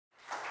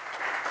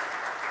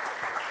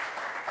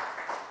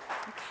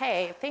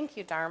Okay, thank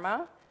you,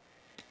 Dharma.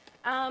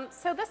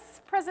 So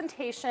this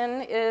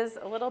presentation is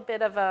a little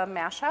bit of a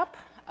mashup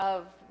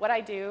of what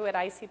I do at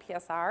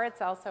ICPSR.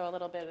 It's also a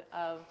little bit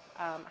of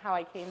how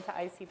I came to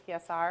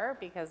ICPSR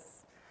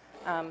because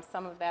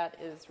some of that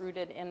is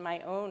rooted in my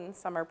own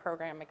summer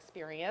program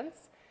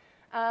experience.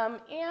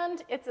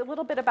 And it's a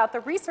little bit about the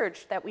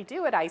research that we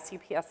do at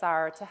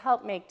ICPSR to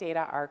help make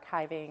data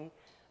archiving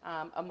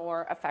a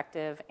more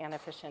effective and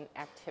efficient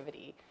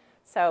activity.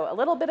 So a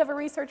little bit of a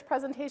research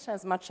presentation,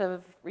 as much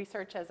of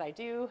research as I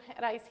do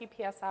at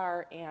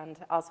ICPSR, and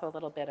also a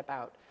little bit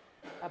about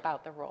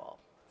the role.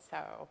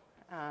 So,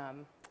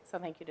 so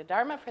thank you to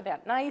Dharma for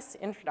that nice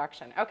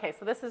introduction. Okay,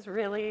 so this is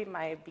really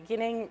my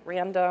beginning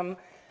random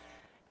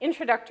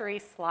introductory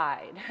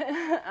slide.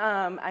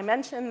 I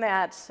mentioned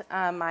that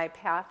my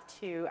path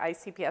to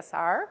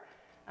ICPSR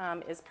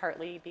is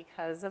partly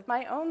because of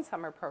my own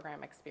summer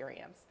program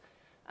experience.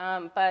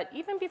 But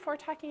even before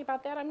talking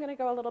about that, I'm going to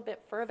go a little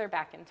bit further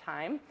back in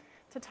time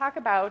to talk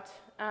about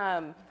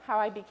how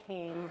I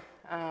became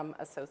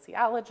a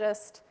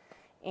sociologist.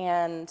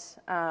 And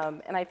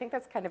I think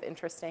that's kind of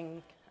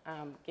interesting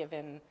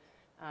given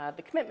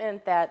the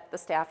commitment that the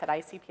staff at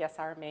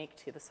ICPSR make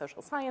to the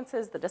social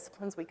sciences, the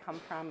disciplines we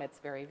come from. It's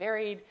very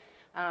varied.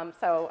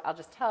 So I'll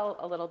just tell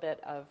a little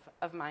bit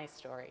of my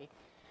story.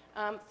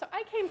 So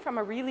I came from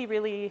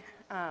a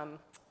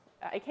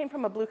I came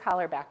from a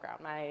blue-collar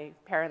background. My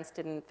parents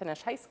didn't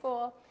finish high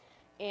school,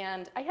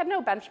 and I had no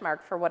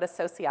benchmark for what a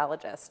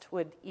sociologist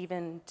would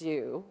even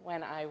do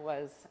when I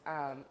was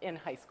in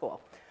high school.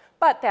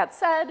 But that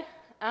said,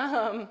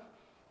 I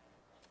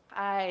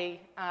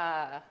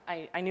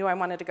knew I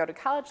wanted to go to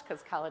college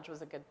because college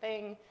was a good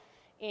thing.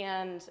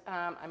 And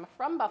I'm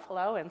from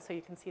Buffalo, and so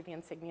you can see the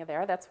insignia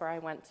there. That's where I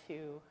went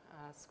to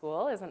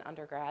school as an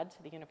undergrad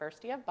to the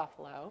University of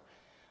Buffalo.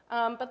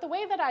 But the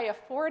way that I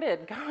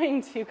afforded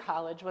going to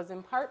college was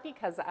in part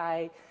because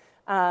I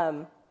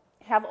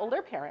have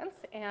older parents,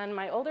 and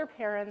my older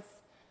parents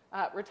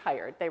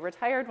retired. They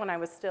retired when I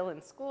was still in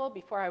school,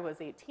 before I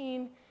was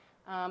 18,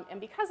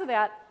 and because of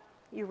that,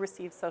 you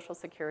receive Social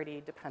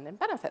Security dependent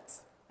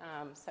benefits.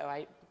 So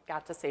I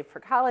got to save for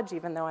college,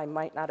 even though I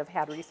might not have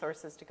had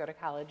resources to go to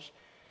college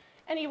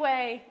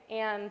anyway,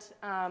 and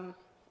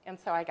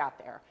so I got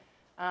there.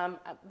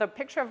 The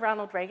picture of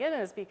Ronald Reagan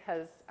is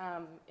because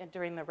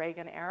during the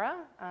Reagan era,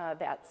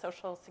 that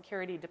Social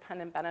Security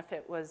dependent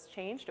benefit was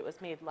changed. It was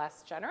made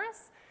less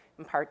generous,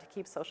 in part to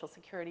keep Social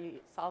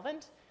Security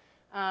solvent.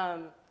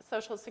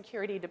 Social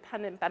Security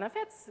dependent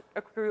benefits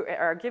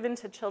are given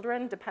to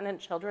children, dependent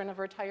children of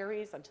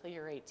retirees until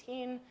you're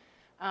 18.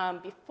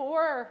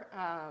 Before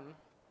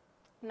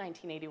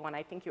 1981,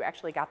 I think you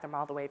actually got them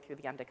all the way through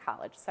the end of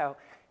college. So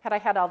had I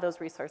had all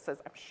those resources,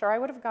 I'm sure I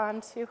would have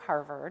gone to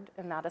Harvard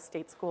and not a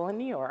state school in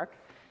New York.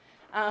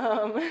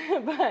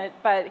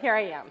 But here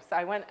I am. So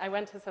I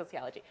went to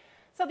sociology.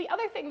 So the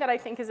other thing that I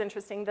think is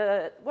interesting,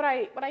 what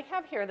I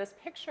have here, this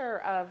picture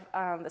of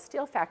the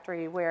steel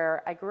factory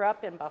where I grew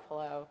up in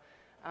Buffalo.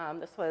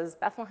 This was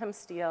Bethlehem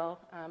Steel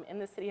in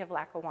the city of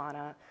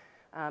Lackawanna.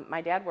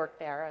 My dad worked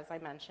there, as I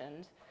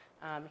mentioned.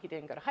 He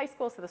didn't go to high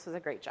school, so this was a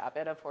great job.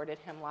 It afforded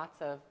him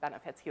lots of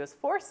benefits. He was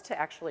forced to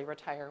actually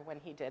retire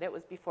when he did. It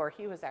was before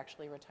he was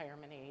actually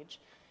retirement age.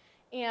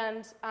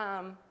 And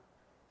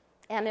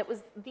it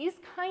was these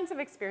kinds of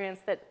experience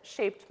that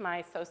shaped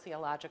my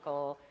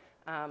sociological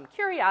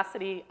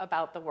curiosity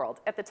about the world.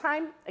 At the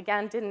time,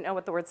 again, didn't know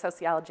what the word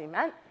sociology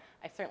meant.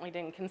 I certainly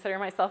didn't consider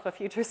myself a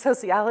future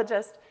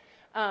sociologist,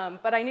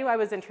 but I knew I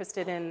was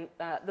interested in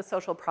the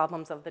social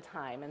problems of the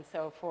time. And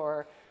so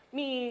for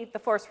me, the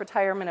forced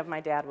retirement of my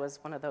dad was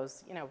one of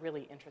those,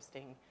 really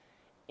interesting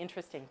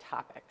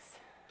topics.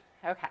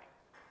 Okay.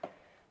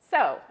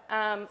 So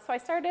I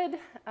started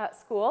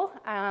school.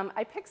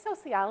 I picked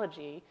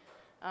sociology,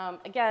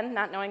 again,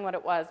 not knowing what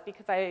it was,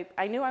 because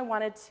I knew I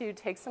wanted to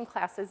take some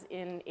classes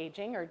in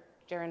aging or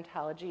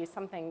gerontology,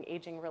 something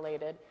aging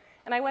related.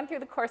 And I went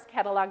through the course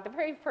catalog. The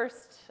very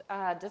first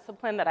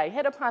discipline that I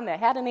hit upon that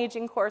had an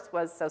aging course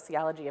was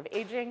sociology of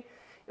aging.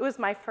 It was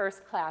my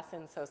first class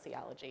in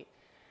sociology.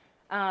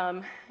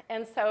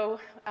 And so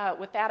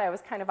with that, I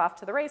was kind of off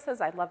to the races.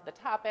 I loved the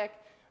topic.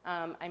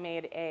 I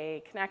made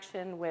a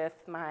connection with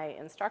my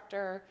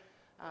instructor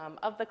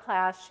of the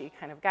class. She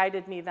kind of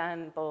guided me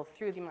then both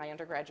through my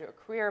undergraduate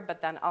career, but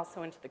then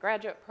also into the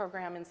graduate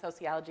program in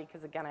sociology,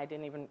 because again, I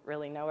didn't even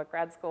really know what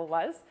grad school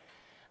was.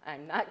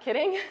 I'm not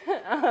kidding.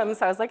 So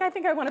I was like, I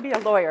think I want to be a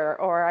lawyer,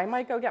 or I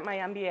might go get my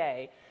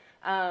MBA.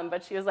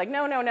 But she was like,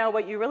 no,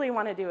 what you really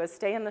want to do is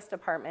stay in this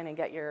department and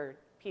get your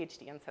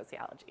PhD in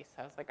sociology.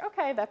 So I was like,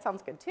 okay, that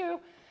sounds good too,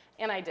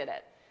 and I did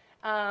it.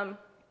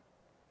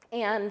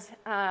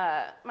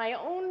 My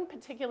own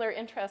particular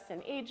interest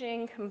in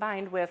aging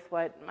combined with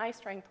what my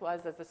strength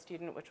was as a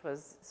student, which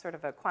was sort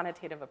of a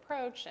quantitative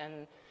approach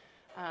and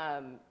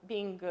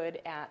being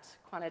good at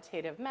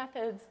quantitative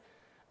methods,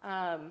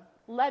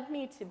 led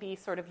me to be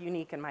sort of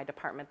unique in my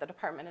department. The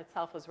department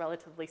itself was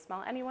relatively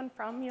small. Anyone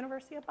from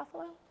University of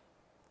Buffalo?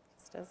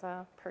 Just as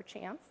a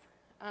perchance.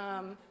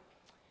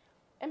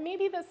 and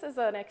maybe this is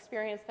an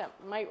experience that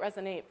might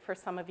resonate for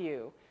some of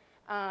you.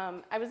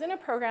 I was in a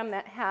program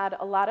that had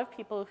a lot of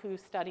people who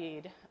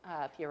studied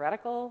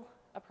theoretical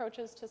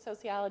approaches to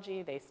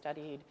sociology. They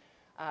studied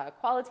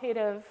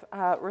qualitative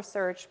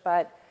research,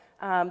 but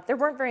there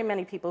weren't very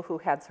many people who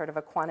had sort of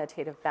a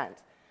quantitative bent.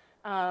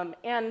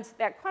 And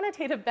that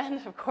quantitative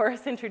bent, of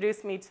course,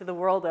 introduced me to the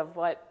world of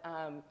what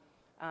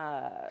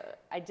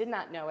I did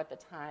not know at the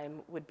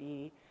time would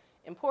be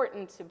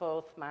important to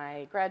both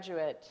my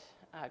graduate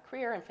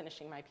career and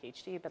finishing my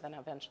PhD, but then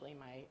eventually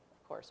my,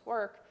 of course,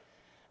 work,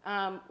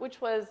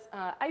 which was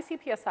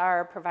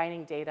ICPSR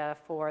providing data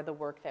for the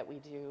work that we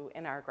do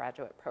in our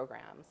graduate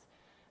programs.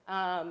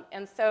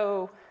 And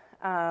so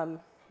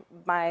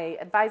my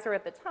advisor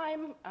at the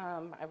time,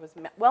 I was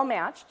well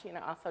matched,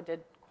 also did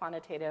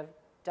quantitative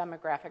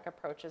demographic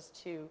approaches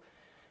to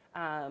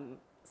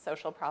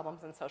social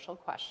problems and social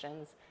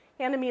questions,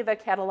 handed me the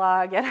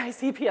catalog at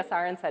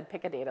ICPSR and said,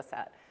 pick a data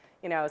set.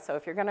 So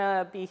if you're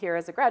gonna be here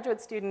as a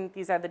graduate student,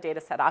 these are the data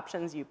set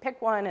options. You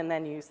pick one and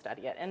then you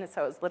study it. And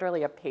so it was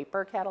literally a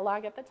paper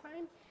catalog at the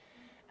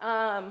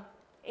time.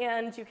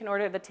 And you can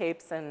order the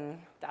tapes and ...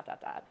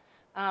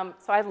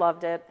 So I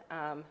loved it.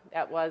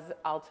 That was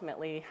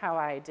ultimately how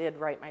I did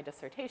write my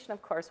dissertation,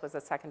 of course, was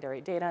a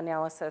secondary data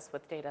analysis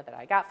with data that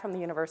I got from the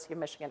University of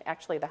Michigan,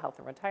 actually the health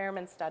and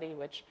retirement study,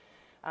 which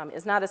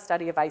is not a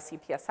study of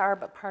ICPSR,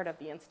 but part of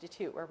the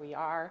institute where we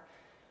are.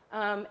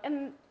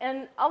 And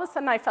all of a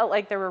sudden I felt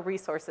like there were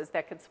resources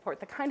that could support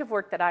the kind of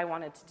work that I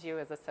wanted to do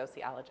as a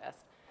sociologist.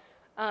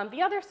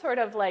 The other sort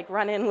of like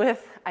run-in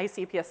with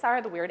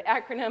ICPSR, the weird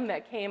acronym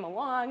that came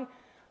along,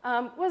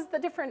 was the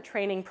different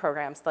training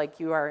programs like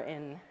you are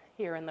in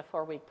here in the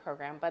 4-week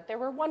program. But there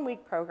were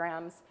 1-week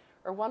programs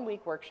or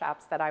 1-week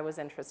workshops that I was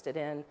interested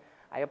in.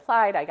 I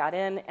applied, I got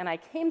in, and I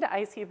came to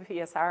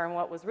ICPSR, and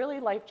what was really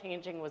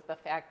life-changing was the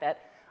fact that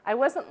I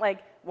wasn't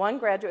like one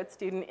graduate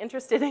student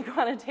interested in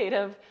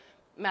quantitative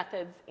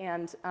methods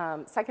and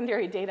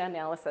secondary data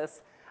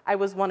analysis. I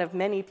was one of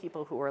many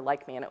people who were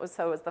like me, and it was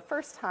the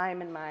first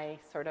time in my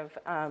sort of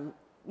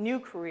new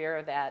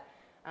career that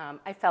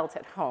I felt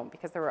at home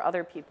because there were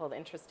other people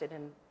interested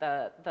in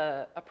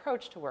the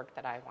approach to work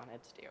that I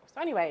wanted to do.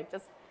 So anyway,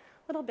 just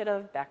a little bit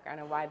of background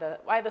on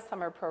why the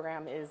summer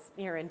program is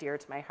near and dear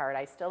to my heart.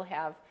 I still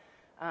have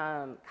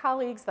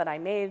colleagues that I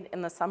made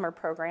in the summer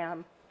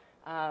program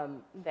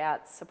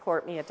that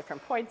support me at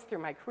different points through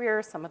my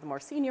career. Some of the more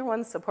senior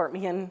ones support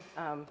me in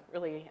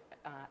really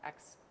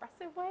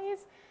expressive ways.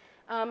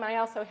 I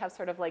also have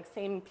sort of like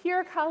same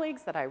peer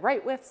colleagues that I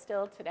write with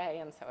still today,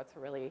 and so it's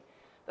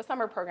the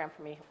summer program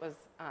for me was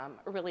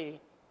a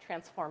really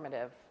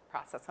transformative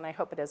process, and I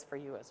hope it is for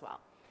you as well.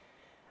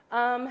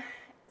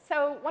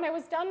 So when I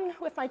was done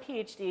with my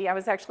PhD, I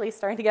was actually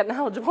starting to get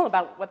knowledgeable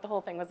about what the whole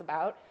thing was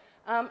about.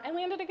 I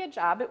landed a good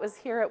job. It was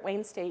here at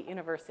Wayne State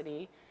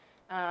University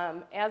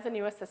as a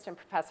new assistant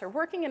professor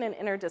working in an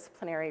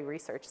interdisciplinary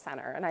research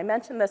center. And I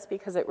mention this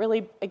because it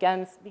really,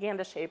 again, began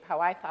to shape how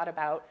I thought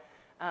about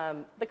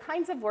the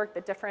kinds of work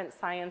that different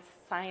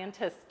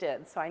scientists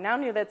did. So I now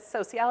knew that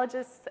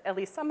sociologists, at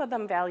least some of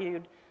them,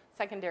 valued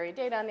secondary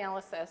data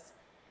analysis.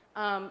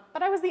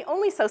 But I was the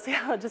only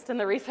sociologist in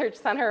the research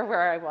center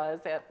where I was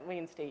at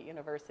Wayne State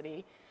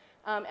University.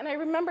 And I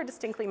remember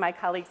distinctly my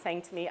colleagues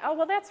saying to me, oh,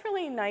 well, that's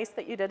really nice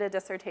that you did a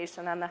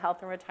dissertation on the health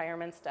and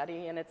retirement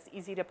study, and it's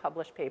easy to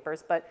publish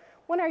papers, but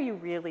when are you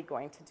really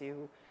going to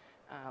do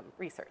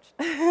research?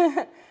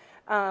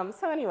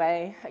 So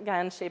anyway,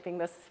 again, shaping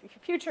this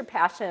future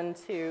passion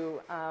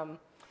to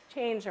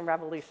change and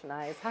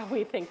revolutionize how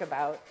we think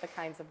about the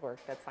kinds of work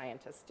that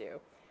scientists do.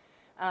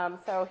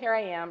 So here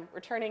I am,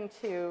 returning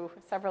to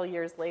several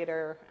years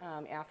later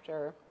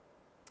after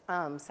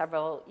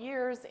several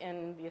years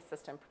in the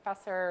assistant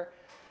professor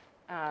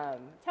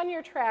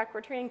tenure track,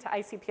 returning to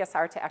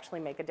ICPSR to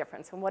actually make a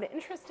difference. And what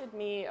interested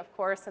me, of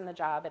course, in the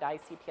job at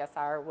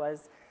ICPSR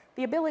was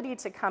the ability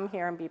to come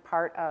here and be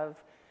part of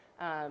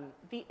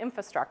the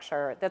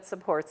infrastructure that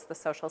supports the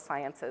social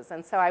sciences.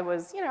 And so I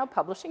was,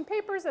 publishing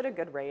papers at a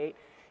good rate,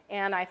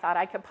 and I thought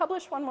I could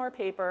publish one more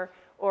paper,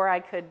 or I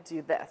could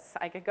do this.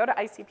 I could go to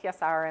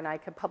ICPSR and I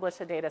could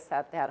publish a data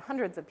set that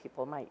hundreds of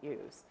people might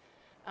use.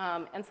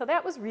 And so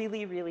that was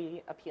really,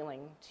 really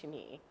appealing to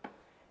me.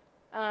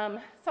 So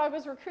I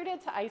was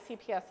recruited to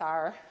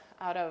ICPSR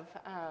out of,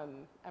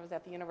 I was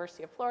at the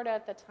University of Florida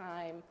at the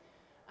time,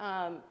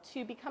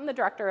 to become the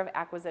director of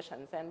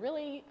acquisitions. And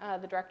really,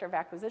 the director of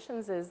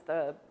acquisitions is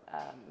the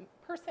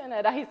person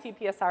at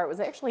ICPSR. It was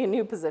actually a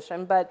new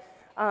position, but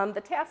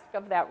the task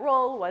of that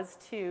role was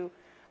to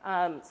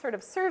sort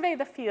of survey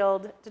the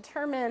field,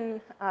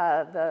 determine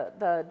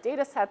the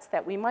data sets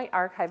that we might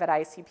archive at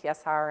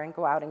ICPSR and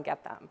go out and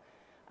get them.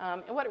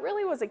 And what it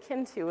really was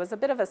akin to was a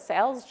bit of a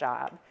sales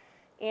job.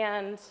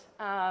 And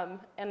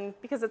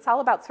because it's all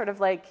about sort of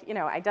like,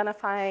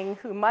 identifying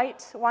who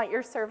might want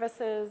your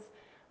services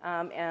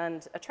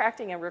and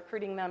attracting and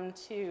recruiting them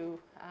to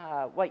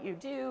what you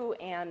do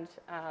and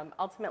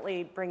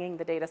ultimately bringing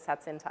the data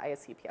sets into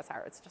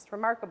ICPSR. It's just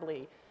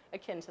remarkably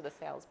akin to the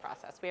sales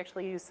process. We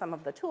actually use some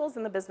of the tools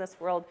in the business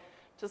world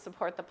to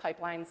support the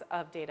pipelines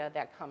of data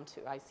that come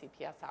to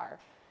ICPSR.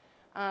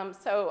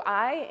 So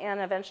I and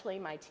eventually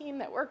my team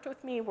that worked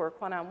with me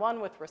work one-on-one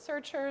with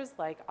researchers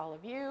like all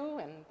of you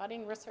and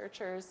budding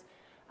researchers,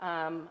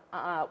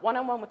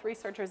 one-on-one with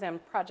researchers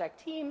and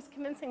project teams,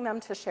 convincing them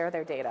to share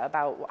their data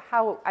about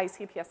how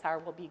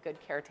ICPSR will be good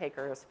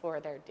caretakers for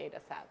their data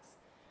sets.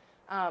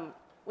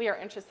 We are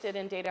interested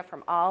in data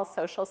from all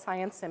social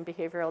science and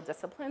behavioral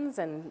disciplines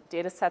and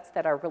data sets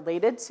that are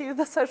related to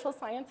the social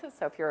sciences.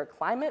 So if you're a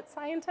climate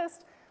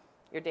scientist,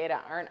 your data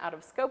aren't out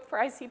of scope for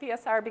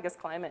ICPSR because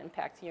climate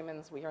impacts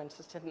humans. We are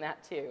interested in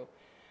that too.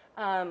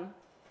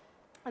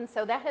 And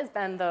so that has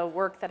been the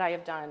work that I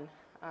have done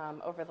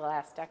over the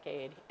last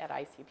decade at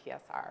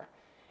ICPSR.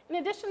 In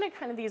addition to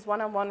kind of these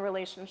one-on-one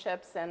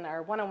relationships and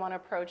our one-on-one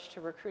approach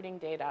to recruiting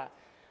data,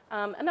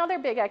 another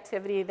big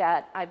activity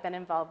that I've been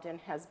involved in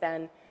has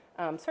been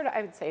sort of,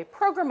 I would say,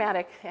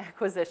 programmatic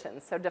acquisition.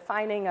 So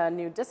defining a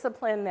new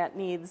discipline that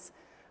needs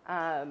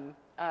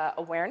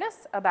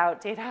awareness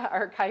about data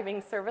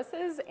archiving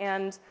services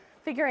and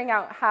figuring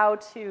out how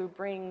to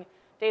bring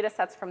data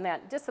sets from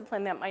that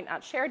discipline that might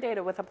not share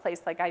data with a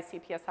place like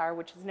ICPSR,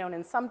 which is known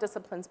in some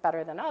disciplines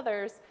better than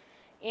others,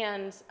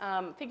 and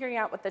figuring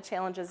out what the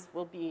challenges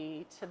will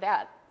be to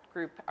that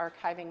group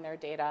archiving their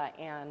data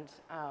and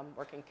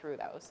working through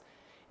those.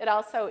 It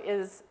also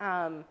is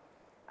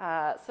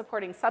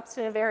supporting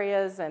substantive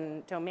areas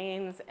and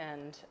domains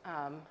and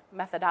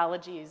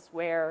methodologies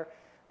where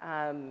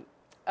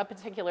a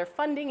particular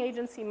funding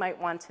agency might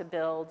want to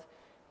build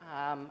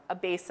a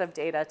base of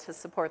data to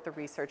support the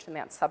research in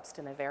that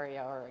substantive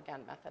area or, again,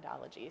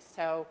 methodology.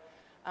 So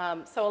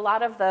a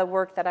lot of the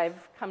work that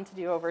I've come to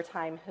do over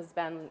time has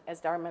been, as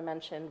Dharma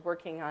mentioned,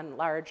 working on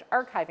large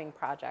archiving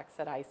projects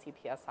at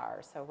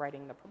ICPSR. So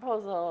writing the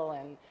proposal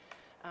and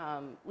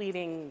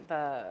leading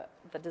the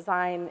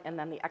design and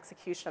then the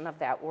execution of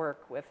that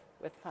work with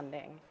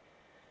funding.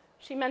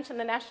 She mentioned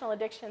the National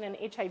Addiction and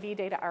HIV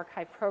Data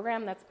Archive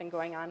Program that's been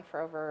going on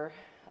for over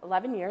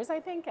 11 years,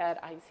 I think,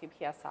 at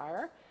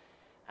ICPSR.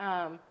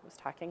 I was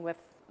talking with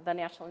the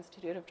National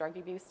Institute of Drug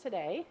Abuse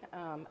today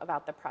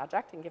about the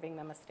project and giving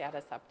them a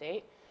status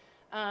update.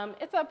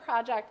 It's a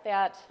project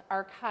that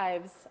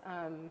archives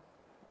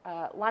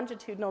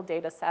longitudinal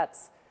data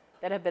sets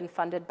that have been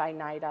funded by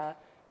NIDA,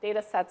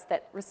 data sets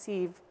that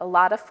receive a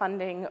lot of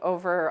funding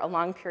over a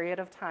long period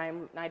of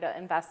time. NIDA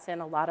invests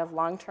in a lot of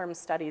long-term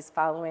studies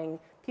following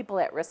people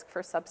at risk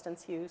for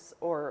substance use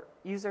or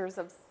users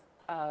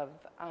of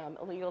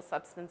illegal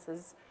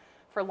substances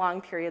for long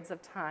periods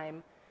of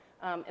time.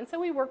 And so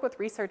we work with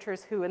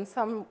researchers who in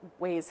some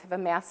ways have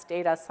amassed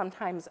data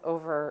sometimes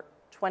over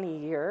 20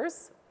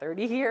 years,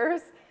 30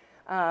 years,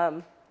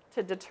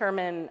 to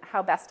determine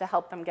how best to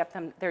help them get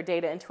their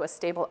data into a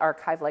stable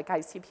archive like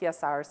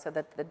ICPSR so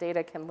that the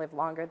data can live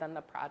longer than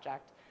the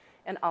project,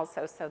 and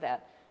also so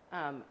that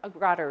a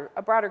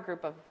broader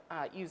group of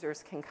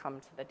users can come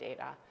to the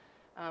data.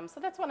 So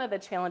that's one of the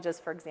challenges,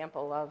 for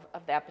example,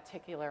 of that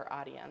particular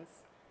audience.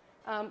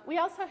 We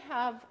also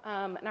have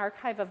an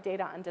archive of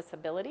data on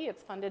disability.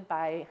 It's funded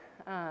by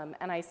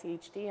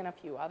NICHD and a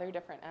few other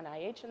different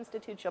NIH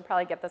institutes. You'll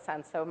probably get the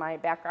sense. So my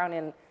background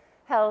in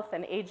health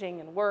and aging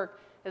and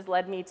work has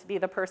led me to be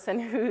the person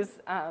who's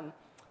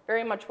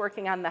very much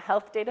working on the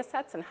health data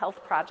sets and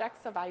health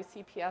projects of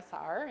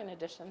ICPSR in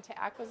addition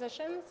to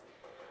acquisitions.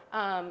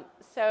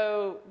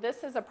 So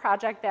this is a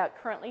project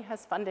that currently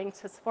has funding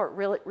to support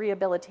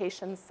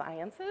rehabilitation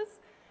sciences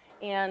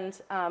and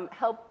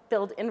help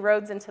build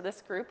inroads into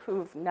this group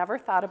who've never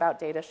thought about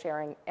data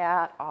sharing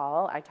at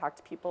all. I talk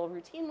to people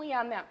routinely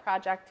on that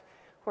project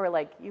who are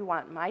like, you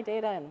want my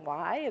data and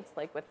why? It's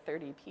like with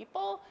 30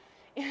 people.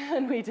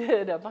 And we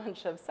did a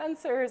bunch of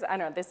sensors. I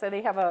don't know, so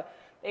they have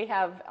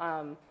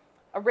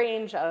a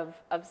range of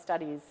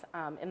studies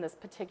in this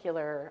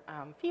particular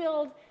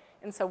field.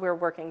 And so we're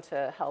working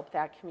to help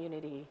that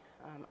community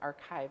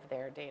archive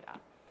their data.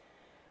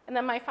 And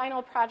then my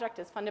final project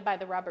is funded by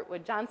the Robert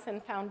Wood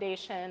Johnson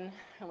Foundation,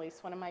 at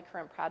least one of my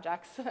current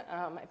projects.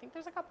 I think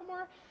there's a couple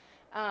more.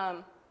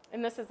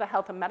 And this is the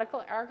Health and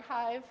Medical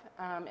Archive.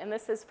 And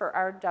this is for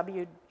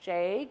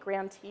RWJ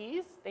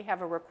grantees. They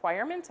have a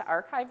requirement to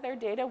archive their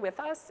data with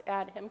us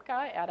at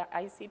HIMCA, at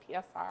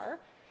ICPSR.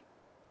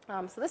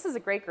 So this is a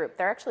great group.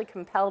 They're actually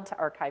compelled to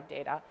archive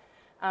data.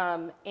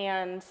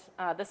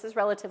 This is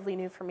relatively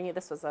new for me.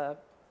 This was a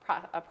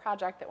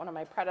project that one of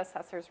my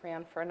predecessors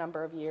ran for a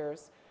number of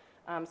years.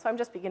 So I'm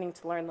just beginning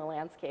to learn the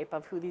landscape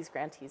of who these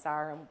grantees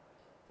are and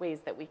ways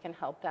that we can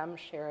help them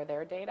share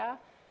their data.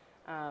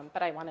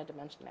 But I wanted to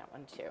mention that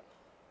one too.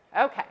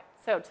 Okay,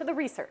 so to the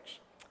research.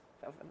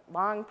 So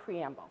long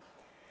preamble.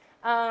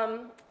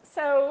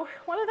 So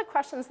one of the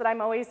questions that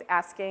I'm always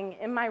asking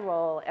in my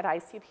role at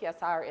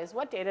ICPSR is,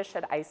 what data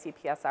should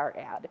ICPSR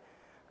add?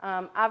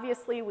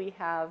 Obviously, we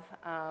have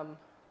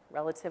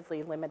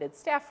relatively limited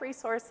staff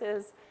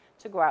resources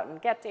to go out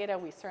and get data.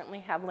 We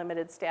certainly have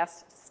limited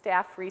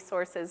staff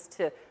resources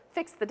to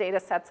fix the data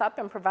sets up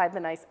and provide the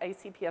nice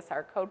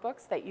ICPSR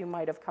codebooks that you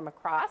might have come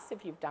across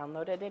if you've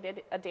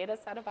downloaded a data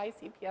set of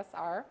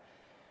ICPSR.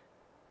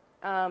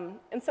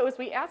 And so as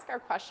we ask our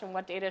question,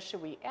 what data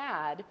should we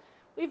add,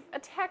 we've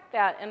attacked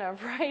that in a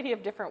variety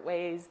of different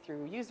ways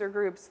through user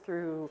groups,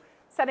 through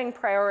setting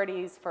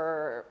priorities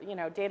for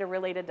data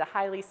related to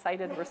highly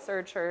cited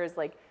researchers.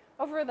 Like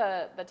over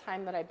the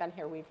time that I've been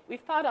here,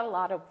 we've thought a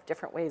lot of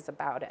different ways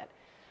about it.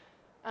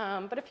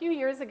 But a few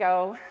years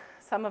ago,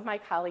 some of my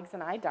colleagues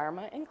and I,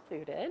 Dharma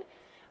included,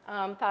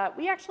 thought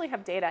we actually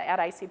have data at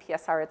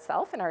ICPSR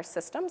itself in our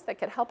systems that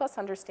could help us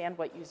understand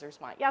what users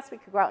want. Yes, we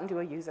could go out and do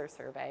a user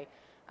survey,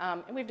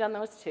 and we've done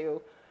those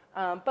too.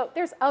 But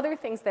there's other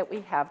things that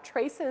we have,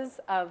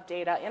 traces of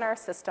data in our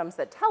systems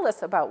that tell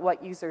us about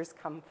what users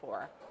come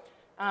for.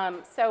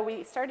 So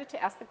we started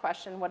to ask the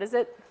question,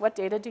 what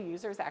data do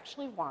users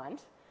actually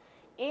want?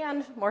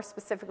 And more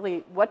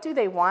specifically, what do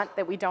they want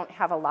that we don't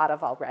have a lot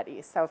of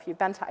already? So if you've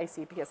been to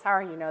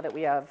ICPSR, you know that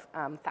we have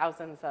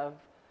thousands of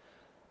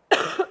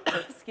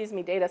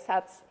data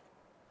sets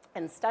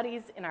and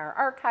studies in our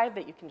archive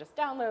that you can just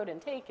download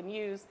and take and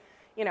use.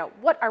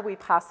 What are we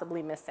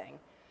possibly missing?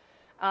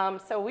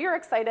 So we were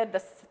excited.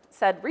 This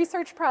said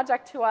research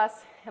project to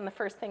us. And the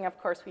first thing, of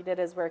course, we did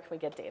is where can we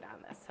get data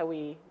on this? So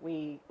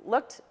we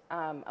looked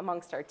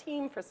amongst our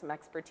team for some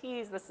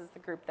expertise. This is the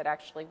group that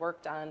actually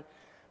worked on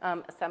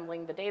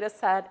assembling the data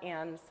set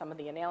and some of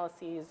the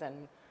analyses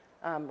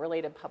and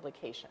related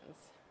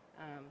publications.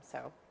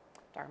 So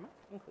Dharma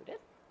included.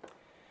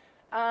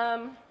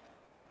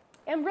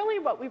 And really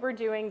what we were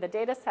doing, the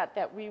data set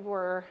that we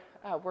were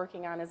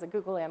working on is a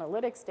Google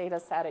Analytics data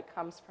set. It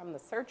comes from the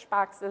search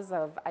boxes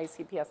of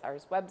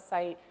ICPSR's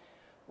website,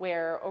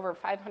 where over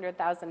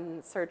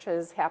 500,000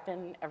 searches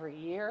happen every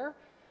year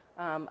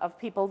of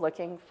people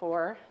looking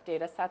for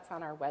data sets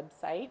on our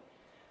website.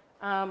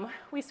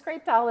 We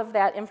scraped all of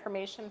that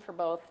information for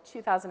both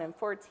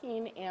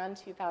 2014 and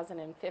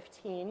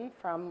 2015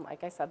 from,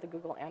 like I said, the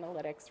Google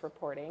Analytics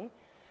reporting.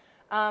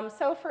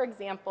 So for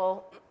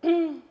example,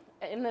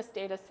 in this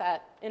data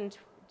set in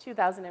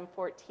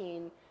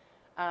 2014,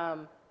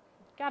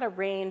 got a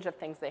range of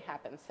things that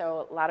happen.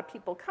 So a lot of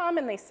people come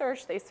and they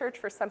search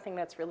for something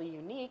that's really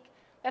unique.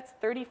 That's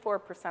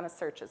 34% of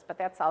searches, but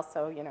that's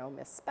also,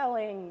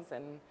 misspellings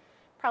and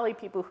probably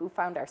people who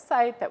found our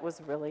site that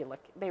was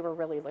they were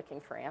really looking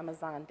for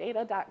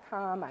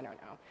AmazonData.com, I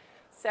don't know.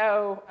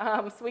 So,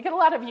 so we get a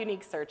lot of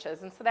unique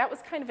searches, and so that was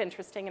kind of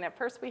interesting. And at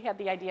first we had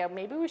the idea,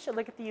 maybe we should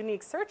look at the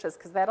unique searches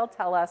because that'll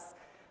tell us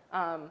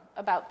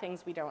about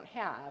things we don't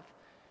have.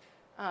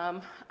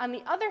 On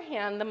the other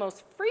hand, the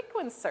most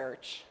frequent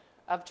search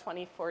of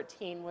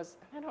 2014 was,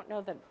 I don't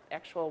know the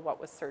actual what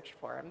was searched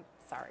for, I'm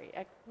sorry.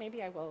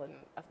 Maybe I will in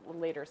a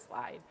later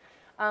slide.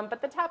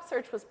 But the top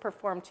search was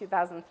performed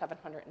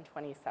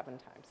 2,727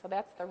 times, so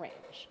that's the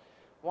range,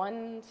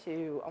 1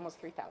 to almost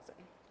 3,000.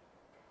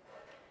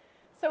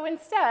 So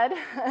instead,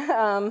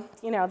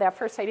 that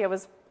first idea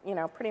was,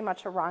 pretty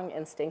much a wrong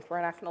instinct.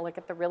 We're not going to look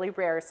at the really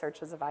rare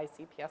searches of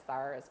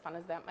ICPSR, as fun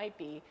as that might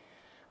be.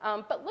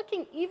 But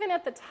looking even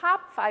at the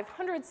top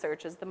 500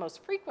 searches, the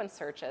most frequent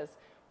searches,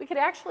 we could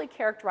actually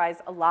characterize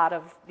a lot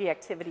of the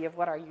activity of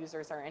what our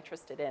users are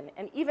interested in.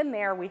 And even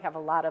there, we have a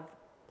lot of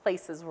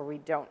places where we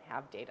don't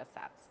have data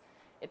sets,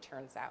 it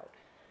turns out.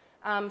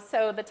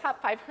 So the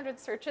top 500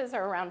 searches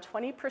are around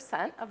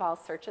 20% of all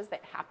searches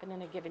that happen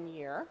in a given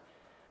year.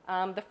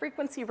 The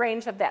frequency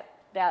range of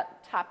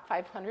that top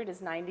 500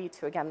 is 90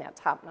 to, again, that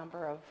top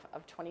number of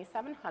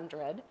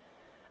 2,700.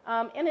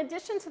 In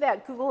addition to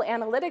that Google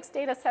Analytics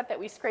data set that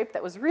we scraped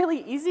that was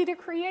really easy to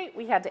create,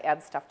 we had to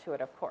add stuff to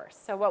it, of course.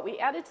 So what we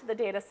added to the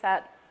data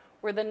set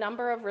were the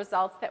number of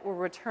results that were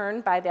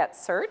returned by that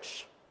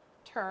search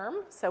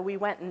term. So we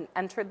went and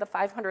entered the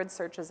 500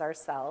 searches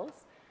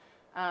ourselves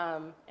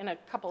in a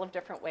couple of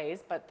different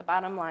ways, but the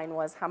bottom line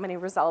was how many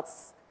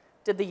results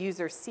did the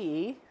user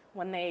see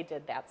when they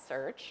did that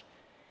search.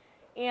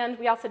 And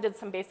we also did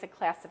some basic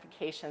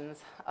classifications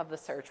of the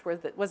search.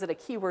 Was it a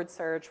keyword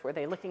search? Were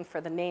they looking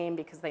for the name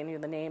because they knew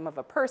the name of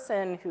a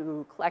person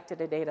who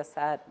collected a data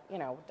set,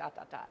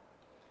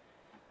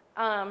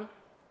 And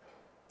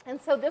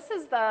so this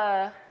is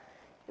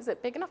is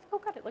it big enough? Oh,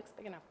 good, it looks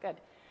big enough, good.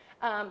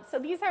 So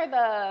these are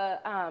the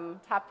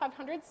top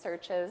 500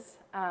 searches,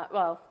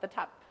 well, the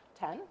top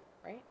 10,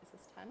 right? Is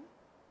this 10?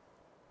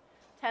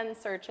 10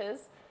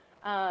 searches.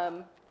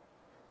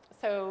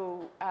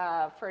 So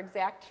for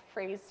exact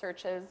phrase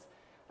searches,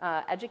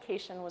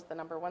 education was the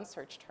 #1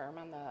 search term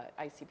on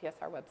the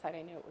ICPSR website.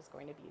 I knew it was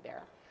going to be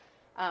there.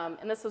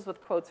 And this was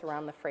with quotes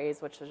around the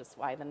phrase, which is just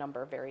why the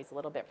number varies a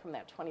little bit from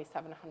that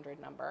 2,700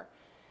 number.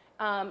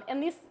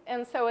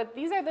 And so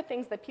these are the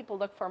things that people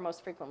look for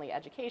most frequently: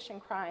 education,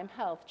 crime,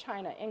 health,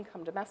 China,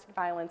 income, domestic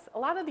violence. A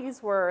lot of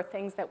these were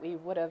things that we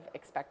would have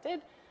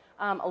expected.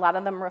 A lot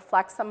of them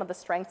reflect some of the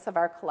strengths of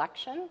our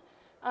collection.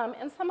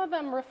 And some of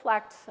them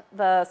reflect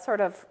the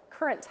sort of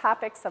current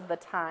topics of the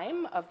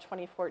time of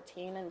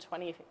 2014 and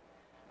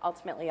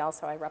ultimately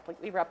also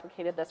we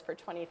replicated this for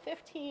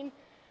 2015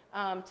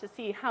 to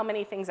see how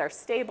many things are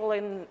stable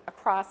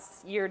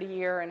across year to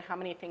year and how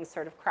many things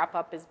sort of crop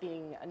up as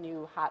being a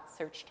new hot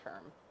search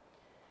term.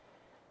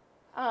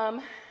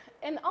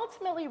 And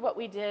ultimately what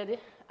we did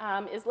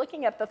is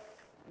looking at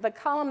the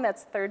column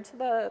that's third to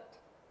the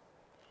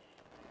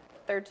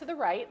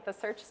right, the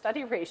search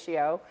study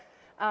ratio,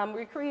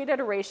 we created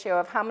a ratio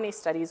of how many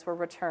studies were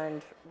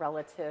returned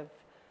relative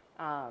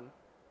to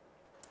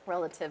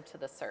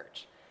the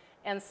search.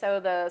 And so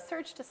the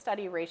search to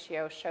study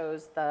ratio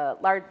shows the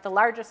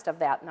largest of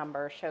that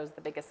number shows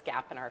the biggest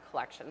gap in our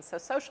collection. So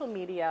social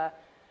media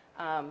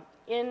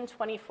in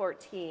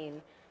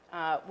 2014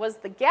 was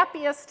the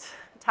gappiest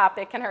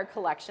topic in our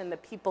collection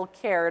that people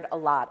cared a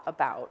lot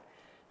about.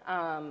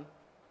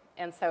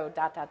 And so ...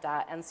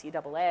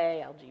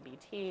 NCAA,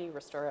 LGBT,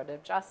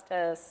 restorative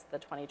justice, the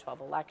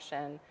 2012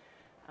 election,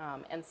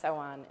 and so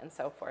on and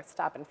so forth.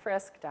 Stop and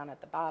frisk down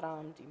at the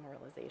bottom,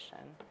 demoralization.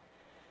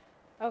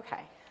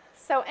 Okay,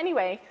 so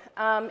anyway,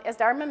 as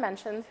Dharma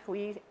mentioned,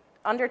 we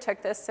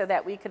undertook this so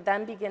that we could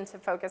then begin to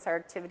focus our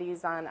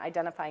activities on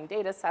identifying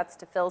data sets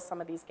to fill some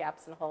of these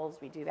gaps and holes.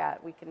 We do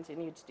that, we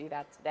continue to do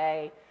that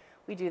today.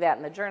 We do that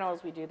in the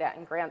journals, we do that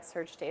in grant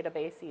search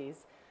databases.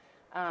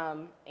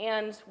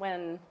 And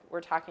when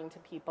we're talking to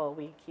people,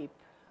 we keep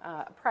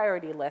a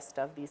priority list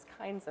of these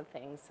kinds of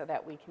things so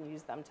that we can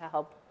use them to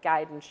help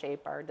guide and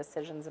shape our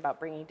decisions about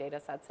bringing data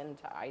sets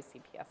into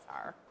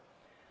ICPSR.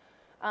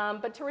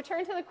 But to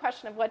return to the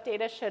question of what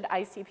data should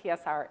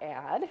ICPSR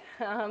add,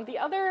 the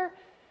other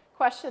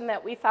question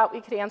that we thought we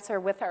could answer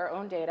with our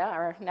own data,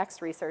 our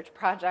next research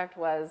project,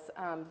 was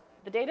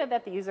the data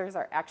that the users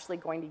are actually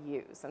going to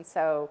use. And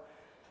so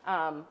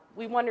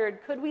we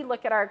wondered, could we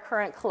look at our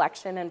current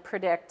collection and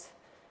predict,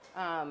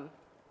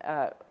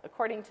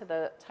 according to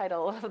the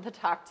title of the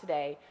talk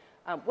today,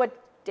 what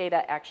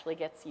data actually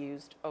gets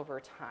used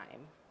over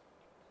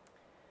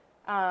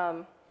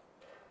time?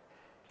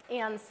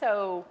 And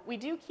so we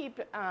do keep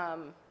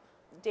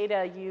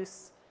data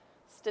use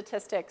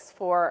statistics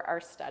for our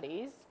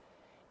studies.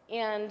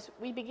 And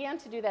we began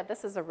to do that.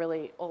 This is a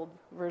really old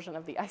version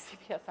of the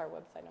ICPSR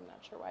website. I'm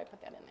not sure why I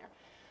put that in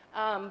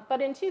there. But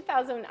in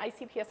 2000,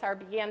 ICPSR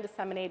began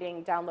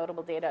disseminating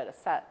downloadable data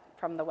set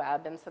from the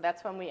web. And so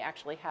that's when we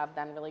actually have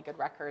then really good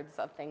records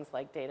of things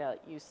like data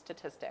use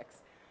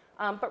statistics.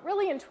 But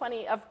really in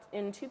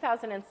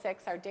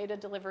 2006, our data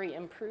delivery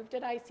improved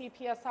at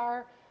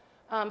ICPSR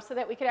so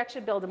that we could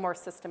actually build a more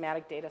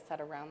systematic data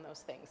set around those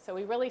things. So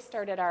we really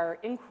started our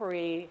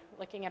inquiry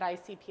looking at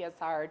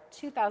ICPSR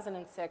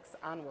 2006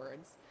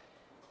 onwards.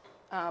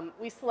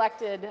 We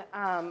selected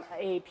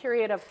a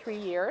period of 3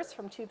 years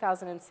from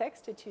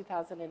 2006 to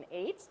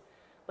 2008,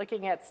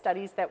 looking at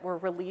studies that were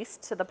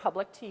released to the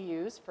public to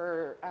use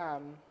for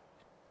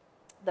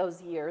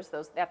those years,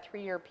 that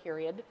 3-year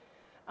period,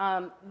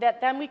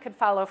 that then we could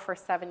follow for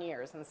 7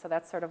 years. And so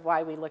that's sort of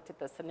why we looked at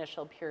this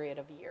initial period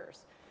of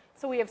years.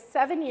 So we have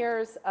 7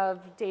 years of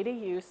data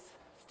use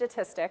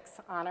statistics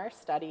on our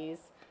studies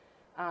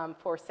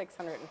for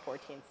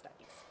 614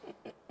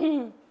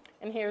 studies.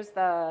 And here's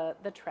the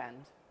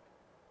trend.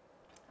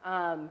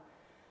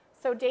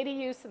 So data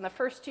use in the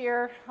first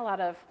year, a lot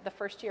of the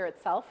first year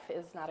itself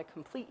is not a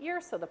complete year.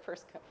 So the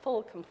first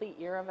full complete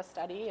year of a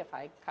study, if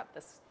I cut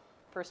this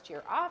first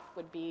year off,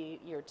 would be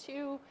year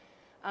 2.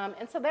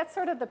 And so that's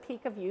sort of the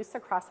peak of use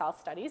across all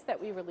studies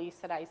that we release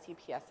at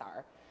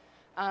ICPSR.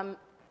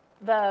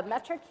 The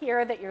metric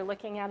here that you're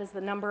looking at is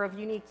the number of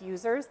unique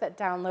users that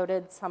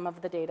downloaded some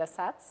of the data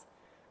sets.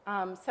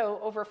 So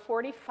over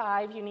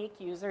 45 unique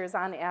users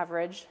on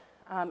average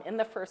in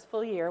the first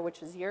full year,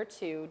 which is year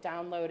 2,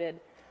 downloaded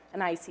an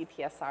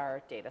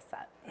ICPSR data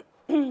set.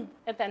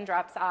 It then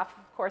drops off,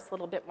 of course, a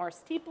little bit more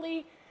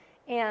steeply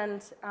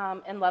and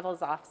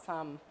levels off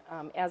some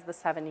as the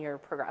 7-year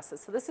progresses.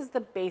 So this is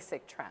the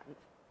basic trend.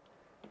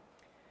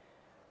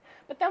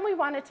 But then we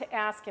wanted to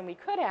ask, and we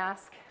could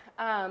ask,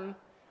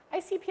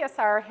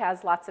 ICPSR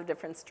has lots of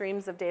different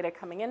streams of data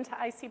coming into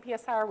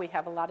ICPSR. We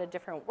have a lot of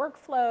different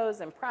workflows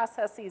and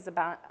processes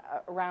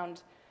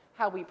around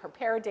how we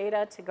prepare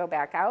data to go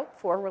back out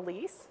for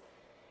release.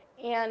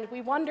 And we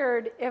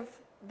wondered if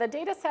the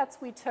data sets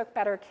we took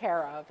better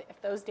care of,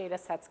 if those data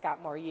sets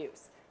got more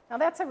use. Now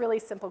that's a really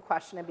simple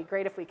question. It'd be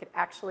great if we could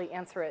actually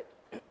answer it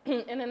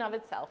in and of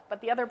itself. But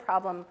the other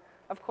problem,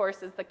 of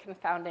course, is the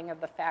confounding of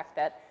the fact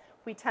that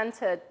we tend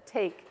to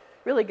take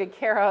really good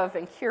care of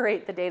and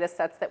curate the data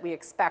sets that we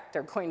expect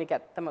are going to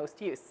get the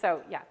most use.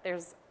 So yeah,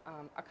 there's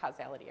a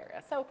causality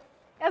area. So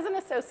as an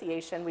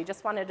association, we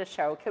just wanted to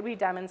show, could we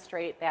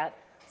demonstrate that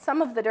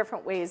some of the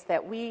different ways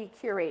that we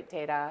curate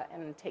data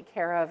and take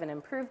care of and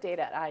improve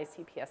data at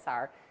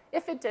ICPSR,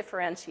 if it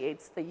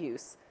differentiates the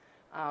use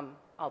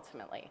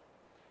ultimately.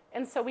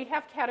 And so we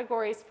have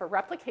categories for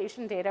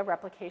replication data.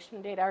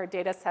 Replication data are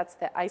data sets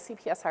that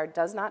ICPSR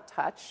does not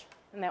touch.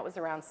 And that was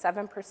around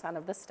 7%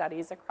 of the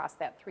studies across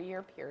that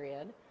 3-year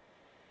period.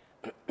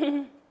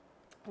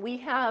 We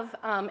have,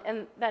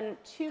 and then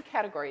 2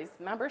 categories,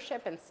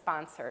 membership and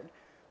sponsored.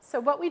 So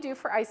what we do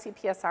for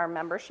ICPSR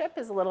membership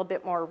is a little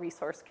bit more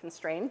resource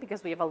constrained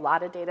because we have a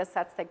lot of data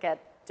sets that get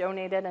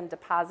donated and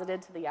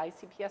deposited to the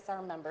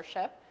ICPSR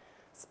membership.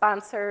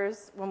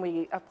 Sponsors, when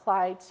we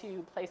apply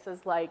to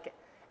places like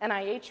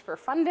NIH for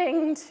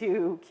funding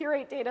to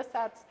curate data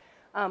sets,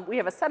 we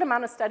have a set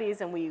amount of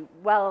studies, and we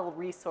well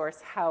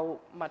resource how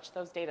much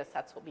those data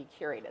sets will be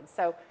curated.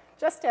 So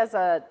just as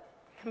a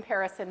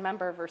comparison,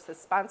 member versus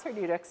sponsored,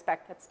 you'd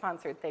expect that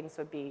sponsored things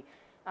would be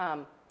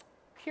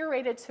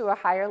curated to a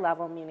higher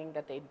level, meaning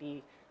that they'd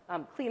be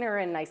cleaner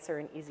and nicer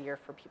and easier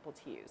for people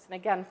to use. And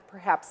again,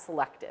 perhaps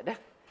selected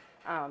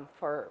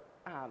for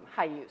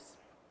high use.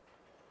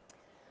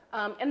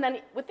 And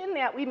then within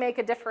that, we make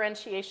a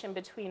differentiation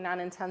between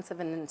non-intensive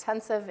and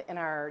intensive in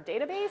our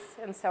database.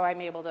 And so I'm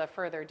able to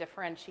further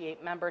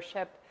differentiate member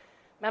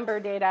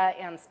data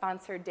and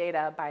sponsored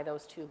data by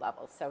those 2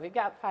 levels. So we've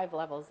got 5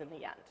 levels in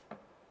the end.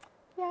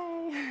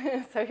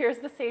 Yay. So here's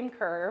the same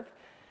curve.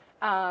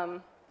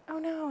 Oh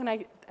no, and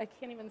I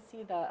can't even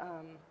see the,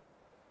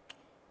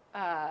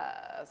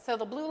 so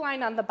the blue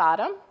line on the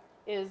bottom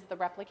is the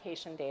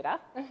replication data.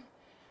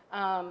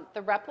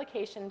 The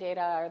replication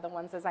data are the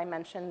ones, as I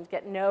mentioned,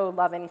 get no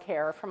love and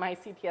care from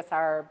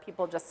ICPSR.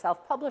 People just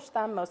self-publish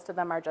them. Most of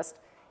them are just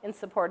in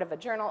support of a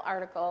journal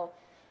article.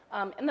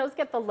 And those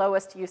get the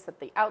lowest use at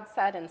the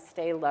outset and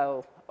stay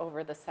low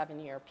over the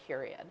 7-year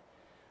period.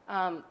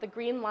 The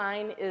green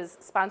line is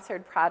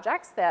sponsored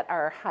projects that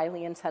are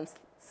highly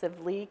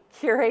intensively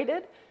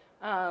curated.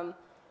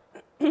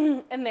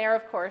 And there,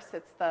 of course,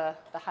 it's the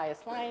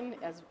highest line,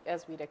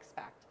 as we'd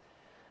expect.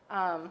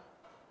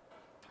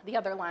 The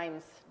other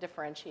lines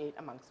differentiate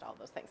amongst all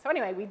those things. So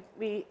anyway,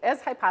 we as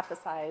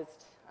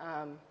hypothesized,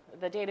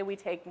 the data we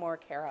take more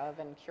care of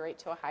and curate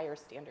to a higher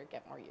standard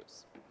get more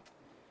use.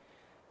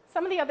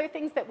 Some of the other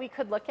things that we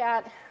could look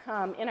at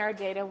in our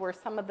data were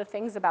some of the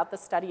things about the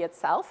study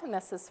itself, and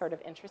this is sort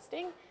of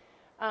interesting.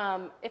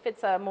 If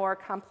it's a more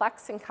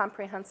complex and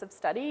comprehensive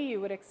study,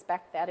 you would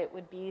expect that it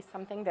would be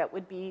something that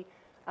would be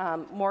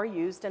more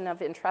used and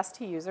of interest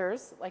to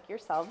users like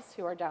yourselves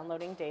who are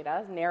downloading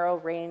data. Narrow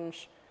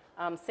range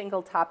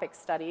single topic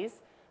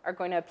studies are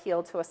going to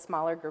appeal to a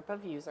smaller group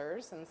of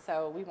users, and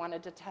so we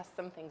wanted to test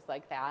some things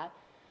like that.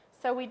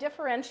 So we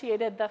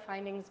differentiated the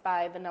findings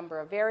by the number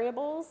of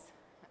variables,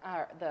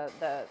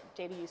 the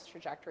data use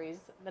trajectories,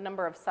 the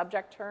number of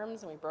subject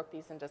terms, and we broke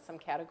these into some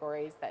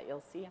categories that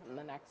you'll see in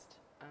the next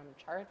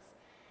charts,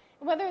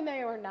 and whether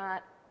they were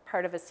not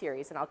part of a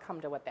series, and I'll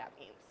come to what that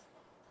means.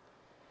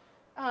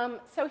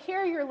 So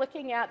here you're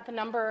looking at the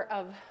number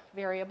of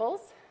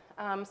variables.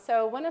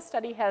 So when a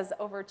study has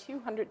over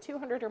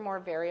 200 or more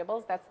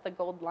variables, that's the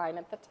gold line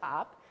at the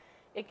top,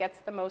 it gets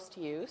the most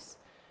use.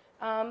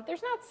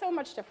 There's not so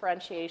much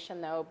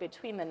differentiation, though,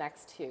 between the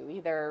next 2,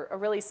 either a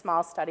really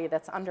small study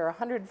that's under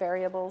 100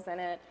 variables in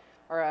it,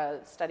 or a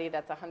study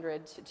that's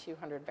 100 to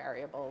 200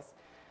 variables.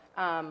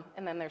 And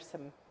then there's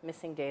some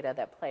missing data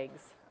that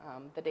plagues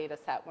the data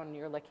set when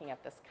you're looking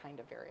at this kind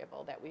of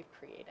variable that we've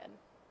created.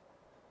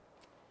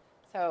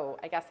 So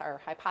I guess our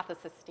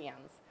hypothesis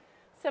stands.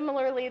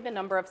 Similarly, the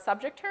number of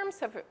subject terms,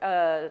 so if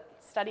a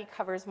study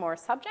covers more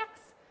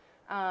subjects,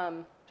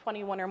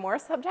 21 or more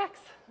subjects,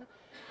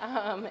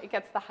 it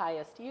gets the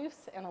highest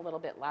use and a little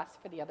bit less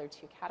for the other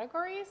 2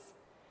 categories.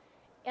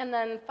 And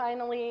then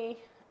finally,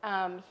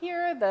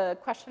 here, the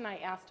question I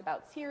asked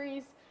about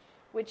series,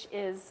 which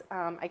is,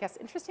 I guess,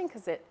 interesting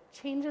because it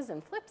changes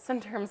and flips in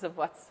terms of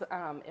what's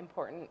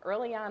important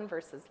early on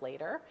versus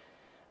later.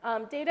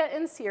 Data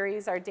in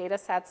series are data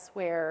sets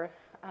where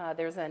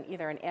there's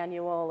either an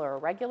annual or a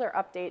regular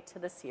update to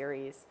the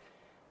series.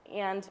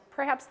 And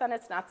perhaps then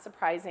it's not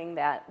surprising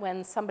that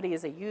when somebody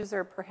is a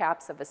user,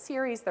 perhaps of a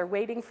series, they're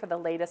waiting for the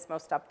latest,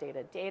 most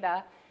updated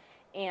data.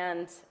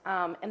 And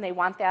they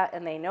want that,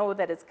 and they know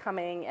that it's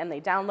coming, and they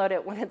download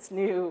it when it's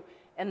new,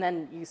 and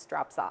then use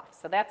drops off.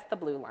 So that's the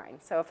blue line.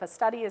 So if a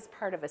study is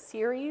part of a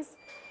series,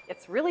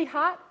 it's really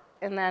hot,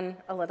 and then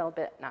a little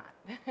bit not.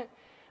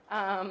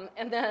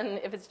 And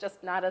then if it's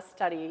just not a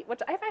study,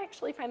 which I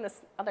actually find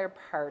this other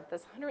part,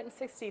 this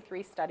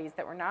 163 studies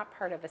that were not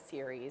part of a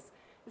series,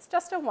 it's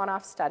just a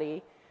one-off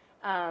study.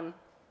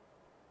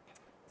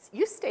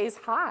 Use stays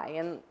high,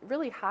 and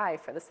really high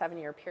for the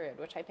 7-year period,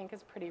 which I think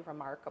is pretty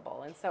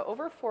remarkable. And so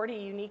over 40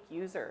 unique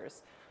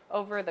users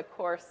over the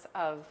course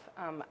of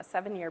a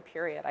 7-year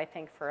period, I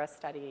think for a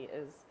study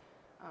is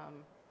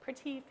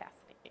pretty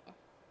fascinating.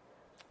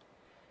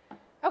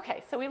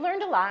 Okay, so we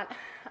learned a lot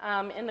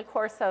in the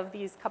course of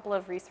these couple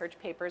of research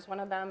papers.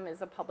 One of them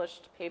is a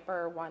published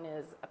paper. One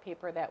is a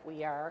paper that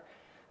we are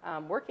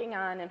working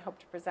on and hope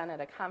to present at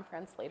a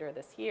conference later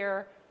this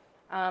year.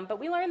 But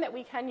we learned that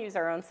we can use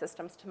our own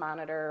systems to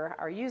monitor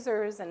our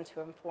users and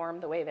to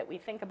inform the way that we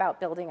think about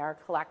building our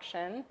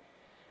collection.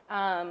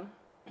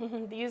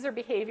 The user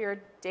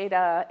behavior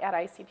data at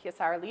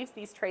ICPSR leaves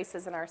these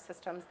traces in our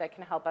systems that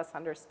can help us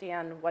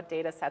understand what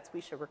data sets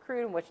we should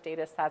recruit and which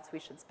data sets we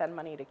should spend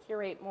money to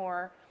curate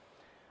more.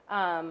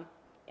 And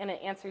it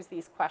answers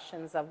these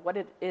questions of what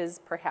it is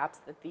perhaps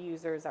that the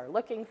users are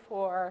looking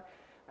for,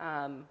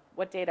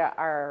 what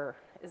data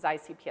is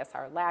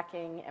ICPSR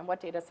lacking, and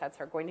what data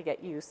sets are going to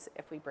get use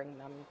if we bring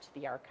them to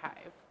the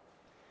archive.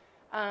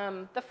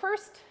 The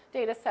first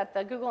data set,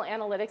 the Google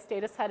Analytics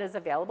data set, is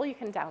available. You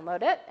can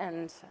download it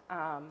and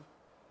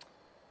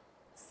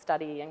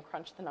study and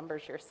crunch the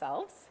numbers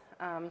yourselves.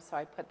 so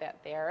I put that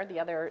there.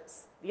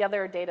 The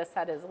other data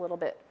set is a little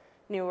bit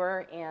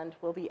newer and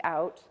will be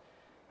out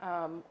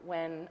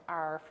when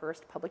our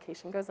first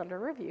publication goes under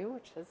review,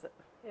 which is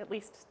at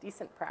least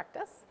decent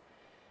practice.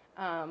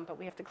 But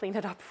we have to clean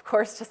it up, of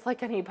course, just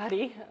like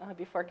anybody,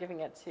 before giving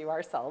it to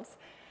ourselves.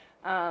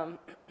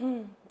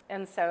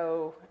 And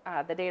so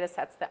the data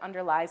sets that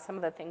underlie some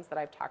of the things that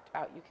I've talked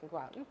about, you can go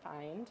out and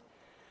find.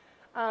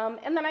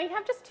 And then I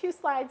have just 2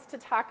 slides to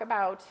talk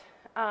about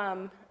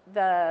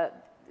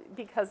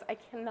because I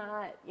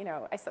cannot,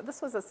 I said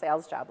this was a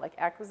sales job, like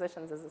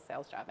acquisitions is a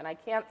sales job, and I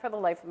can't for the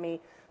life of me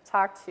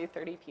talk to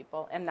 30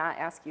 people and not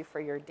ask you for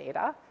your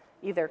data,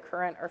 either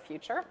current or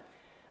future.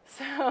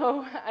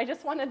 So I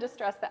just wanted to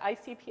stress that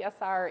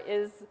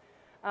ICPSR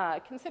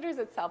considers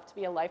itself to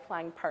be a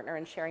lifelong partner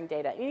in sharing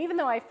data. And even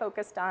though I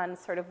focused on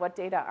sort of what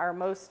data are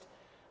most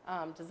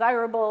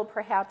desirable,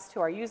 perhaps,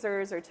 to our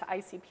users or to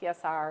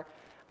ICPSR,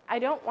 I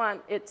don't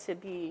want it to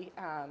be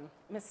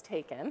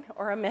mistaken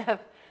or a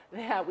myth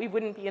that we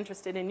wouldn't be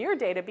interested in your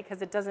data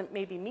because it doesn't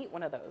maybe meet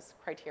one of those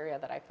criteria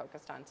that I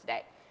focused on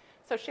today.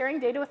 So sharing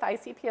data with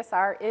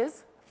ICPSR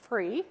is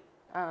free.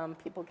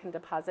 People can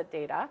deposit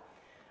data.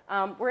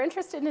 We're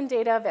interested in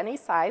data of any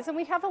size, and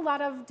we have a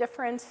lot of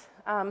different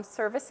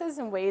services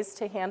and ways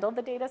to handle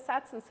the data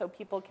sets, and so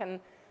people can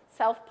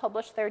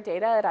self-publish their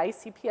data at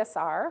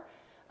ICPSR.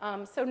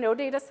 So no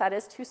data set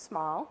is too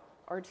small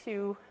or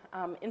too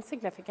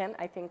insignificant.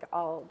 I think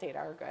all data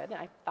are good.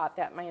 I thought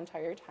that my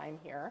entire time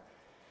here.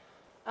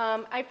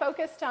 I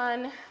focused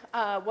on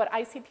what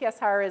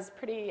ICPSR is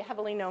pretty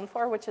heavily known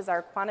for, which is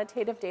our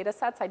quantitative data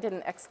sets. I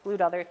didn't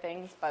exclude other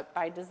things, but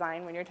by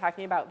design, when you're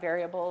talking about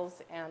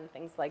variables and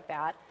things like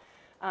that,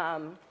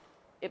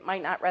 it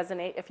might not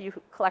resonate if you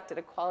collected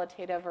a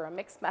qualitative or a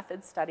mixed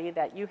method study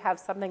that you have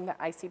something that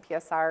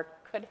ICPSR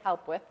could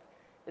help with.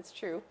 It's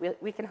true.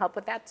 We can help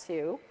with that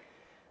too.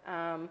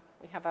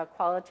 We have a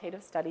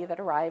qualitative study that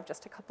arrived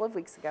just a couple of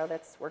weeks ago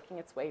that's working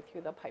its way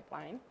through the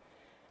pipeline.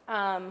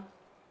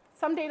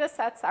 Some data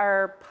sets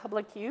are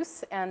public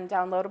use and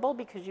downloadable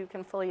because you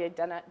can fully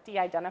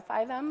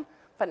de-identify them,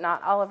 but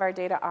not all of our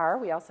data are.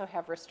 We also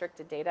have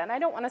restricted data. And I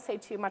don't want to say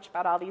too much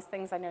about all these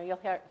things. I know you'll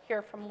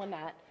hear from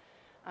Lynette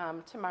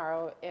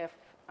tomorrow if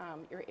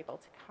you're able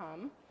to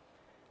come.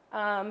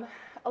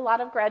 A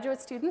lot of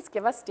graduate students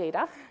give us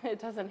data. It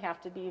doesn't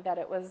have to be that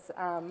it was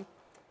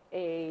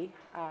a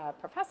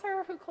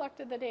professor who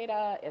collected the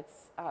data.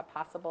 It's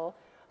possible.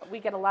 We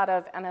get a lot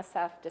of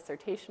NSF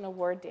dissertation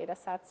award data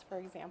sets, for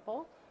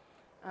example.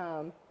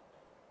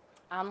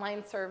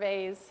 Online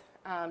surveys,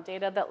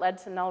 data that led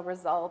to null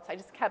results. I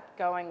just kept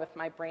going with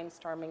my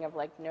brainstorming of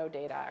like no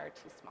data are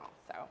too small,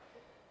 so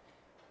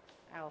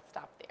I'll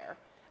stop there.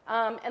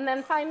 And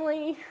then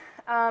finally,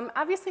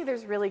 obviously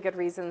there's really good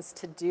reasons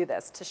to do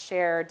this, to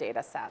share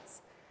data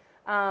sets.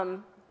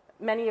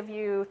 Many of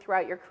you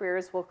throughout your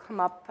careers will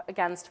come up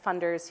against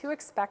funders who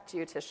expect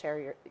you to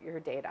share your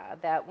data,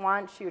 that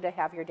want you to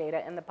have your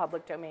data in the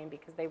public domain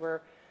because they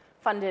were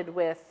funded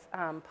with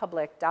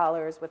public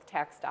dollars, with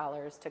tax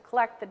dollars to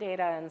collect the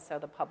data, and so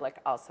the public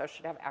also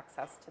should have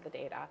access to the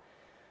data.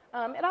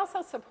 It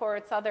also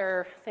supports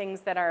other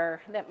things that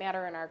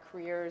matter in our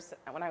careers.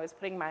 When I was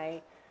putting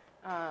my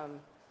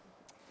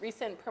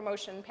recent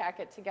promotion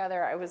packet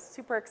together, I was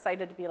super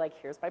excited to be like,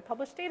 here's my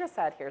published data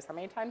set, here's how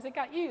many times it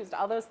got used.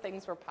 All those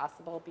things were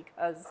possible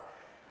because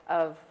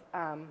of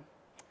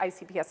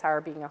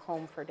ICPSR being a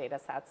home for data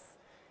sets,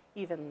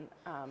 even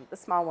the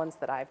small ones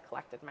that I've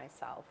collected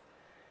myself.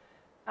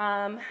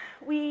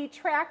 We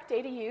track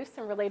data use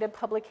and related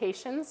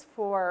publications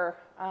for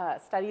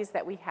studies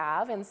that we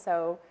have, and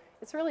so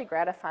it's really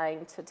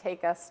gratifying to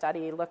take a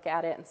study, look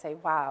at it, and say,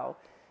 wow,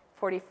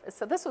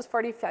 so this was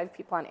 45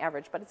 people on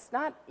average, but it's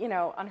not,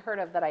 unheard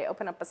of that I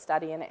open up a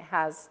study and it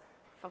has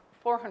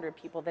 400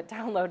 people that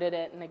downloaded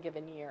it in a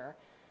given year.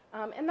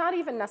 And not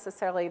even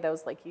necessarily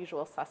those like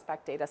usual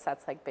suspect data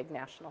sets like big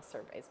national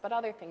surveys, but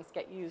other things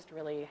get used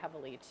really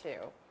heavily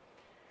too.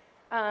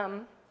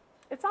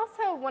 It's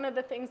also one of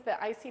the things that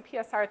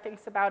ICPSR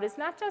thinks about is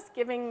not just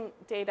giving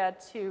data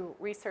to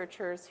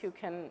researchers who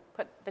can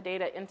put the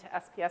data into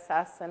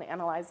SPSS and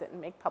analyze it and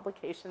make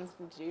publications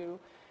and do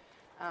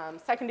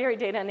secondary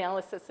data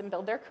analysis and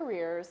build their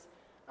careers,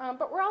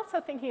 but we're also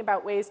thinking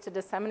about ways to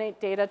disseminate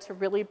data to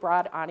really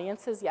broad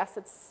audiences. Yes,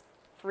 it's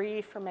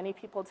free for many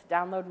people to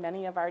download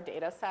many of our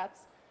data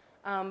sets,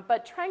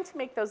 but trying to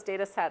make those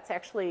data sets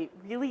actually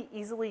really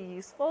easily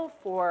useful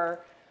for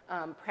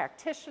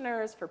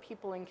practitioners, for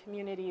people in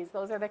communities.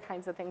 Those are the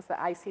kinds of things that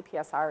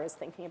ICPSR is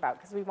thinking about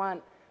because we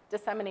want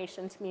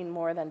dissemination to mean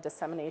more than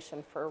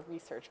dissemination for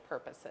research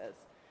purposes.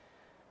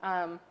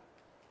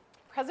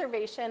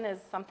 Preservation is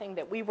something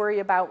that we worry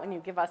about when you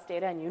give us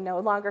data and you no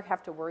longer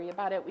have to worry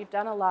about it.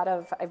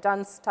 I've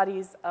done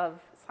studies of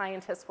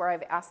scientists where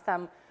I've asked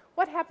them,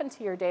 what happened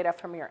to your data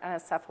from your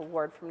NSF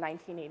award from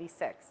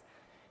 1986?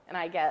 And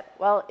I get,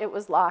 well, it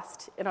was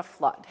lost in a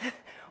flood,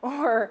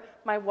 or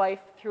my wife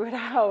threw it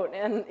out.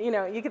 And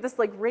you get this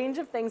like range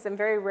of things, and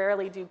very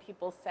rarely do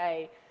people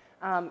say,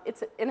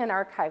 it's in an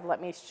archive, let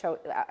me show,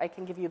 I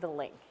can give you the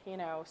link,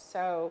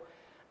 So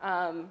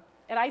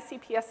at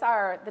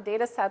ICPSR, the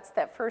data sets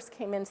that first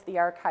came into the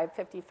archive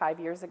 55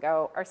 years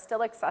ago are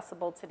still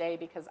accessible today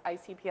because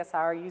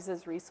ICPSR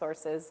uses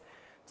resources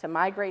to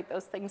migrate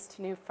those things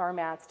to new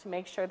formats, to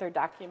make sure they're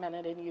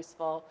documented and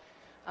useful.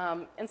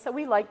 And so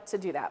we like to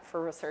do that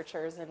for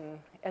researchers, and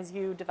as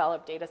you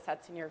develop data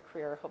sets in your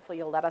career, hopefully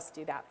you'll let us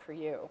do that for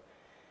you.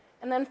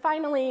 And then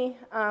finally,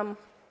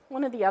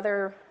 one of the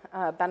other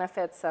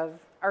benefits of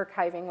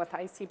archiving with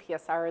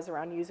ICPSR is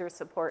around user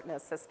support and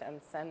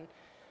assistance. And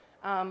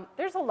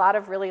there's a lot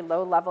of really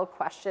low-level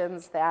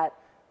questions that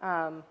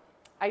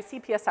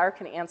ICPSR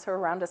can answer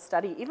around a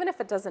study, even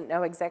if it doesn't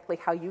know exactly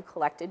how you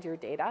collected your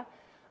data,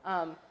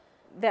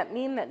 that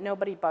mean that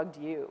nobody bugged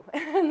you.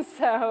 And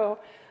so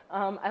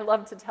I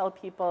love to tell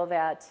people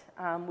that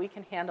we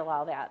can handle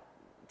all that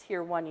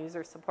tier 1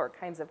 user support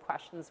kinds of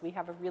questions. We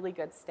have a really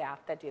good staff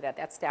that do that.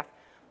 That staff,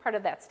 part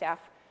of that staff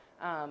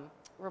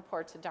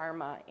report to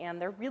Dharma, and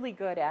they're really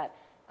good at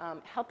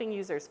helping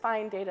users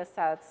find data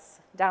sets,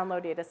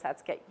 download data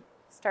sets, get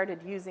started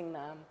using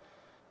them.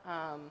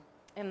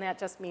 And that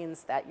just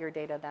means that your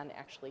data then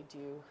actually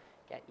do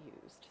get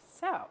used.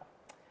 So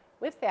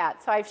with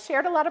that, so I've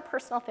shared a lot of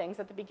personal things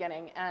at the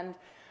beginning, and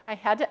I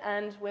had to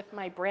end with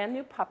my brand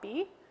new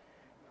puppy.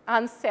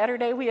 On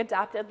Saturday, we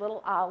adopted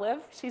little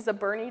Olive. She's a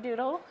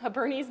Bernedoodle, a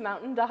Bernese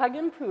Mountain Dog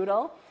and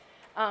Poodle.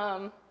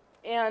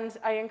 And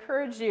I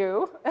encourage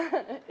you,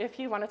 if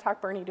you want to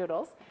talk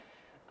Bernedoodles,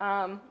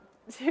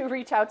 to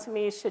reach out to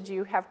me should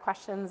you have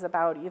questions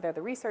about either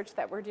the research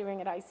that we're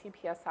doing at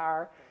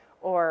ICPSR,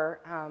 or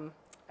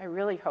I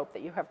really hope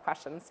that you have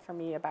questions for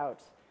me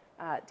about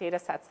data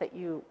sets that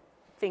you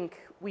think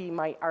we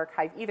might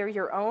archive, either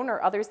your own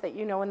or others that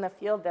you know in the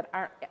field that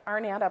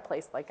aren't at a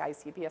place like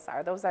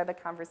ICPSR. Those are the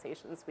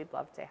conversations we'd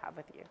love to have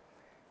with you.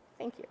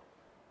 Thank you.